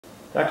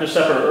Dr.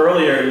 Sepper,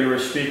 earlier you were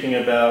speaking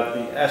about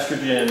the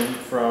estrogen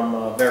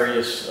from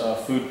various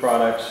food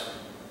products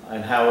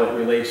and how it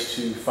relates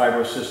to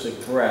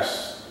fibrocystic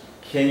breasts.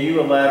 Can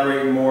you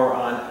elaborate more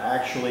on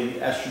actually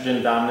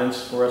estrogen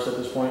dominance for us at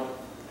this point?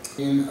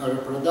 In a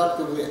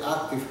reproductively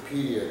active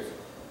period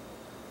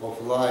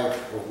of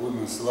life, of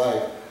women's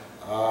life,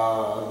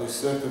 the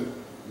certain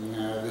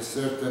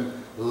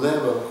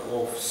level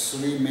of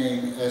three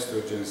main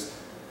estrogens,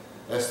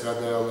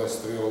 estradiol,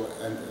 estriol,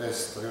 and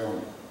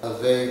estrogen,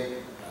 they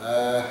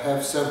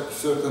have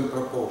certain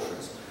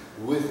proportions.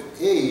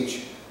 With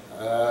age,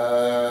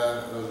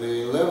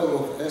 the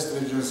level of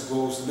estrogens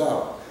goes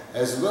down,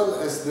 as well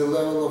as the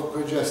level of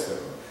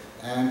progesterone.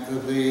 And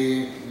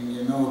the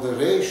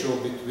ratio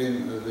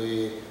between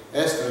the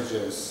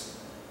estrogens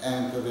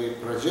and the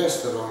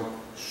progesterone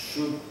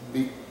should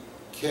be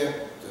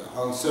kept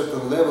on a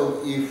certain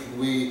level if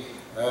we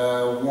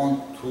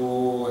want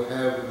to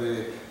have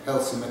the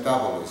healthy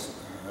metabolism,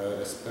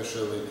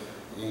 especially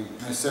in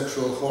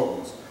sexual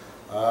hormones.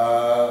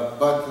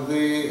 But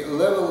the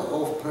level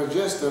of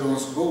progesterone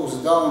goes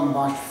down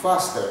much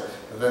faster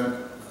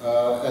than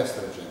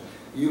estrogen.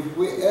 If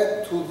we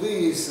add to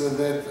this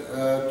that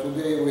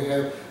today we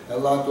have a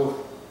lot of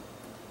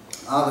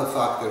other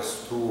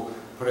factors to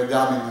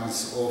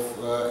predominance of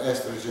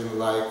estrogen,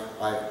 like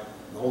I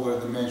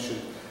already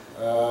mentioned,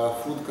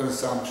 food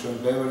consumption,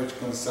 beverage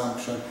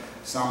consumption,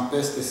 some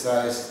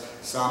pesticides,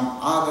 some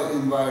other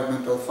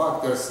environmental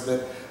factors,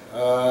 that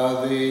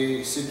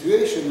the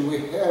situation we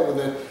have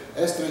that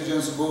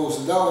estrogens goes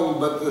down,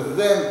 but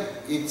then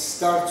it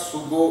starts to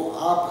go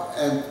up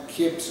and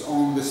keeps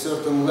on the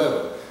certain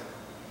level,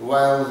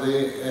 while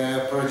the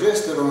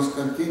progesterone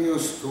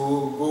continues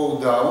to go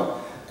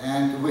down,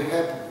 and we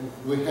have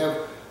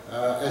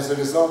as a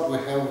result we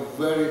have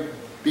very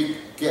big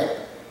gap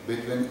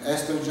between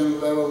estrogen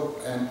level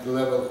and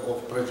level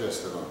of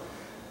progesterone.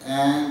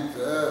 And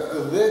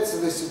that's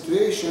the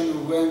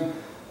situation when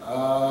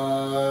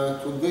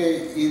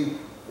today in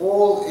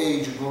all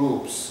age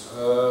groups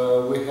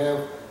we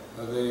have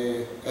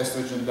the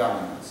estrogen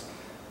dominance,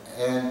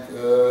 and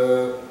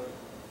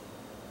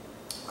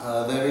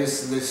there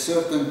is the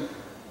certain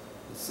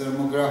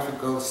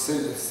thermographical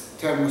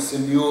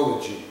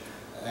thermosemiology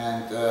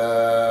and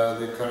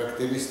the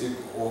characteristic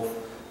of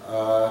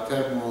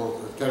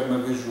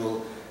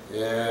thermovisual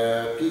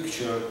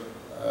picture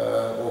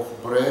of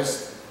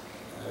breast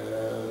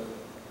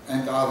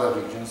and other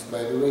regions,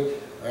 by the way,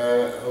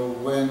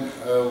 when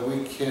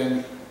we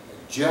can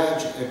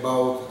judge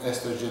about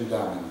estrogen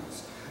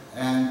dominance.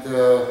 And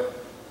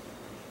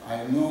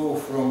I know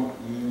from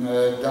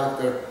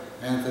Dr.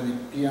 Anthony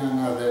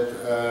Piana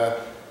that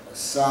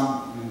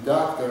some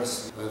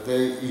doctors,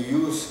 they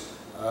use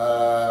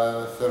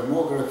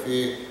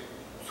thermography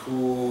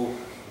to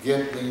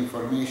get the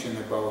information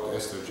about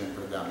estrogen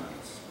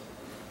predominance.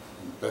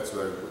 That's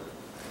very good.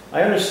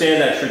 I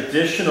understand that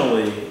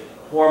traditionally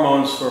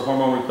hormones for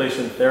hormone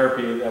replacement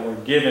therapy that were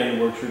given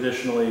were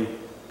traditionally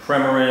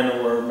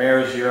Premarin or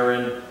mare's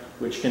urine,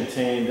 which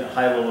contained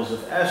high levels of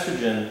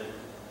estrogen,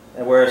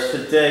 and whereas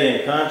today,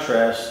 in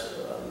contrast,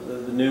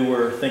 the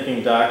newer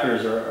thinking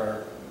doctors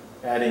are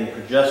adding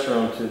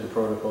progesterone to the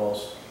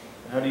protocols.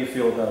 How do you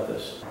feel about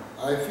this?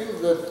 I feel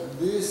that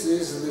this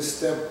is the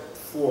step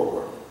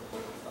forward.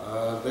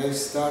 They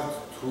start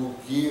to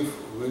give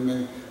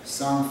women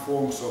some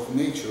forms of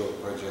natural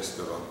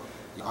progesterone.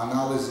 The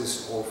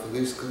analysis of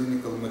this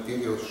clinical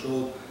material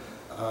showed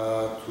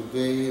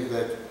today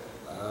that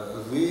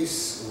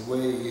this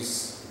way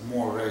is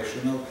more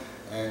rational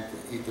and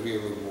it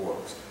really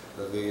works.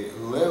 The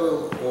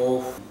level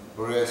of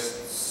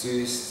breast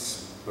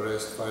cysts,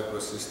 breast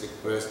fibrocystic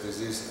breast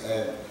disease,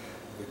 and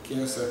the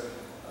cancer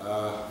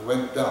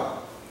went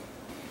down.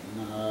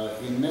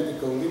 In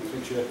medical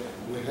literature,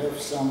 we have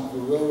some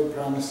very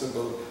promising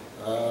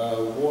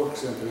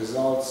works and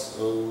results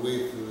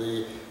with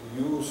the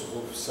use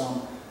of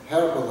some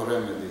herbal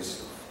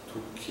remedies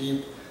to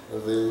keep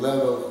the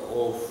level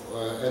of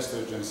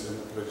estrogens and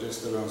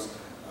progesterones,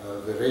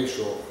 the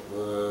ratio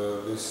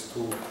of these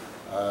two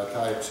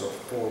types of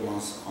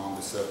hormones on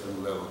a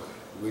certain level,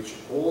 which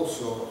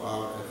also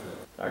are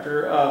effective.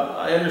 Doctor,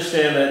 I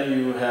understand that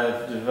you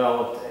have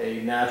developed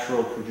a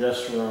natural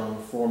progesterone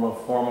form of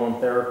hormone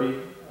therapy.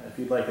 If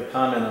you'd like to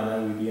comment on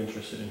that, we'd be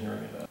interested in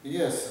hearing about it.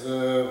 Yes,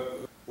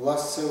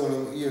 last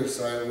several years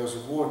I was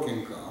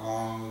working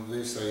on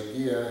this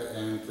idea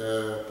and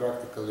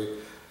practically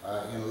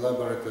in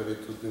laboratory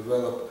to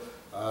develop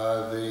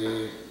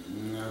the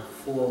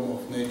form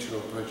of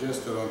natural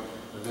progesterone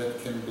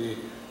that can be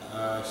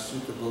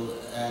suitable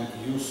and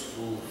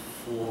useful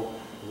for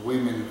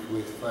women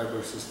with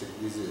fibrocystic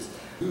disease.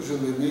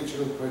 Usually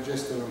natural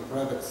progesterone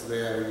products,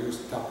 they are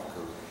used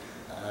topically.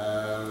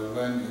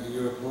 When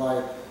you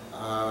apply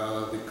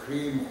the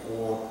cream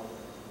or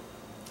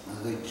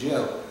the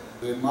gel,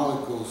 the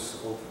molecules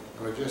of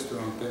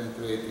progesterone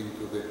penetrate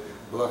into the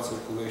blood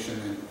circulation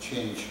and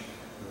change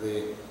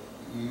the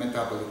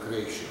metabolic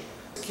ratio.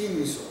 Skin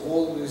is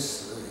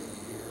always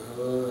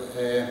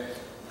a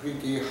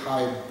pretty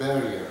high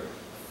barrier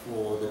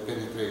for the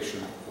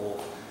penetration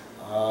of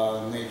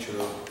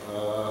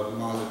natural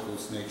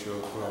molecules, natural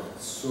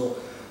products. So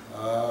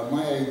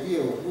my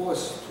idea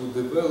was to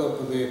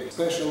develop the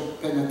special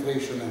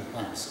penetration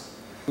enhancer,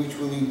 which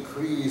will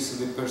increase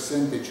the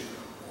percentage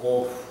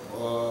of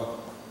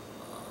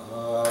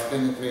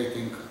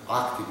penetrating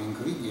active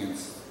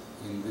ingredients,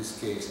 in this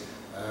case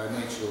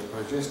natural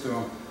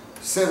progesterone,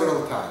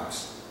 several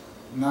times.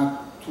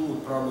 Not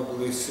 2,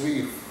 probably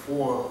 3,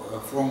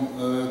 4, from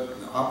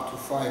up to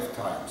 5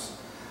 times.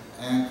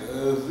 And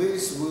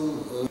this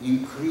will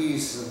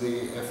increase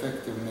the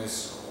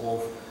effectiveness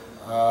of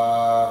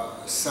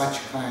such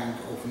kind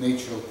of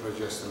natural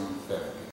progesterone therapy.